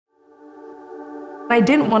I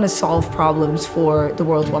didn't want to solve problems for the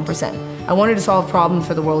world's 1%. I wanted to solve problems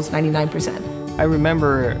for the world's 99%. I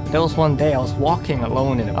remember there was one day I was walking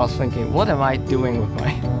alone and I was thinking, what am I doing with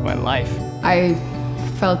my life? I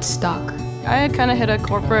felt stuck. I had kind of hit a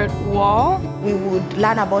corporate wall. We would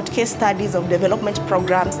learn about case studies of development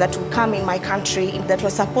programs that would come in my country that were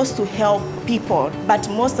supposed to help people, but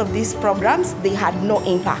most of these programs, they had no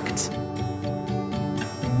impact.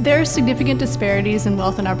 There are significant disparities in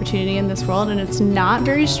wealth and opportunity in this world, and it's not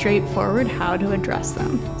very straightforward how to address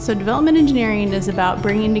them. So development engineering is about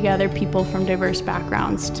bringing together people from diverse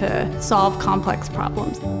backgrounds to solve complex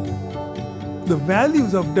problems. The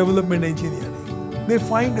values of development engineering, they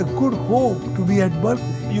find a good home to be at Berkeley.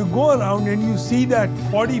 You go around and you see that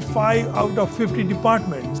 45 out of 50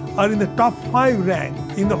 departments are in the top 5 rank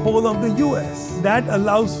in the whole of the US. That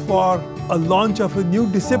allows for a launch of a new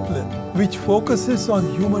discipline which focuses on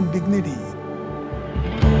human dignity.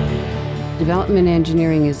 Development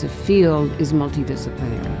engineering as a field is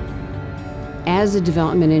multidisciplinary. As a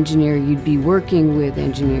development engineer, you'd be working with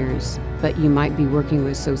engineers, but you might be working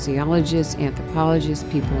with sociologists, anthropologists,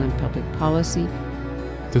 people in public policy.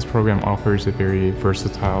 This program offers a very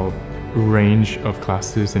versatile range of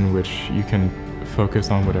classes in which you can focus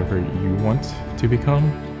on whatever you want to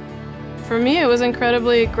become. For me, it was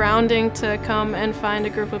incredibly grounding to come and find a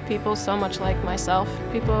group of people so much like myself,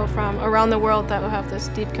 people from around the world that have this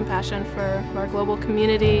deep compassion for our global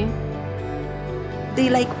community.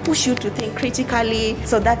 They push you to think critically,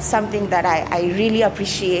 so that's something that I really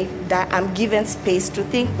appreciate, that I'm given space to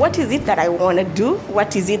think, what is it that I want to do?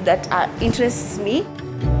 What is it that interests me?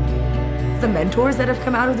 The mentors that have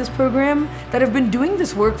come out of this program that have been doing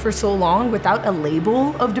this work for so long without a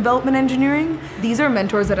label of development engineering, these are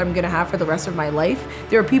mentors that I'm going to have for the rest of my life.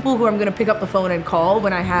 There are people who I'm going to pick up the phone and call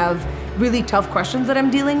when I have really tough questions that I'm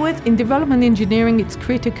dealing with. In development engineering, it's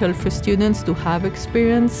critical for students to have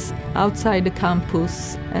experience outside the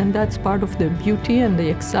campus, and that's part of the beauty and the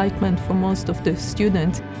excitement for most of the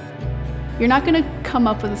students. You're not going to come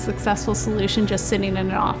up with a successful solution just sitting in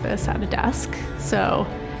an office at a desk. So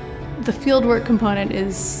the fieldwork component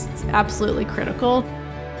is absolutely critical.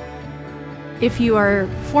 If you are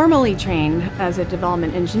formally trained as a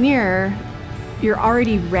development engineer, you're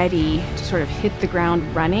already ready to sort of hit the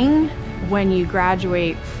ground running when you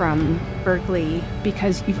graduate from Berkeley,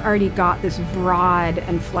 because you've already got this broad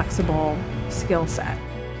and flexible skill set.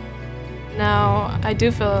 Now, I do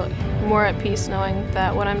feel more at peace knowing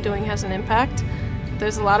that what I'm doing has an impact.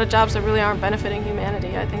 There's a lot of jobs that really aren't benefiting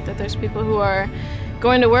humanity. I think that there's people who are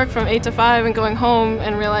going to work from 8 to 5 and going home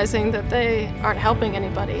and realizing that they aren't helping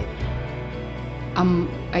anybody. I'm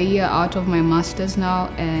a year out of my master's now,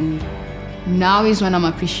 and now is when I'm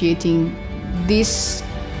appreciating this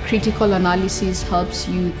critical analysis helps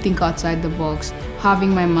you think outside the box.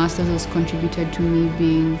 Having my master's has contributed to me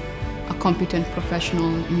being a competent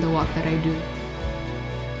professional in the work that I do.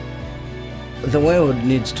 The world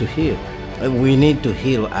needs to heal. We need to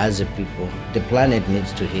heal as a people. The planet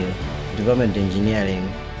needs to heal. Development engineering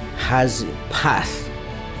has a path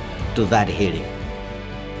to that healing.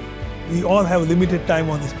 We all have limited time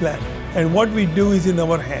on this planet, and what we do is in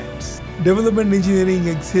our hands. Development engineering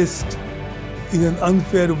exists in an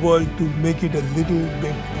unfair world to make it a little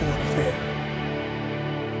bit more fair.